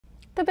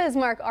The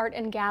Bismarck Art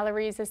and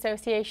Galleries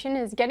Association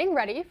is getting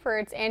ready for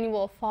its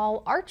annual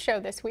Fall Art Show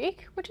this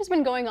week, which has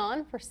been going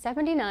on for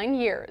 79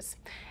 years.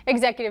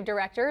 Executive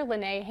Director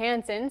Lene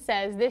Hansen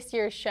says this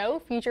year's show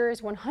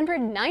features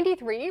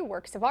 193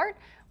 works of art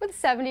with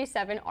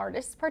 77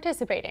 artists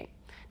participating.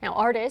 Now,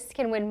 artists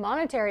can win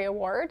monetary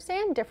awards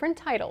and different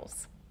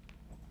titles.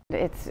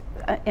 It's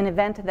an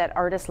event that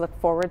artists look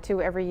forward to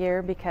every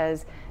year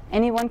because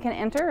anyone can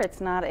enter.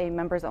 It's not a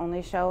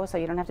members-only show, so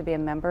you don't have to be a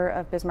member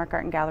of Bismarck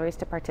Art and Galleries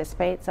to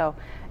participate. So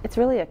it's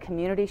really a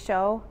community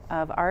show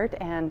of art,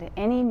 and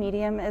any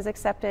medium is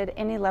accepted.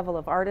 Any level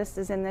of artist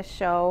is in this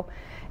show,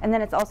 and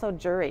then it's also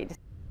juried.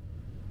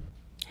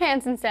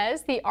 Hansen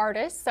says the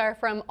artists are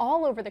from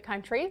all over the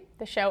country.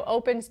 The show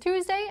opens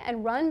Tuesday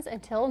and runs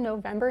until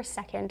November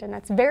 2nd, and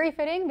that's very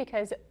fitting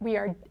because we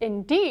are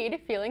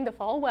indeed feeling the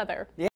fall weather.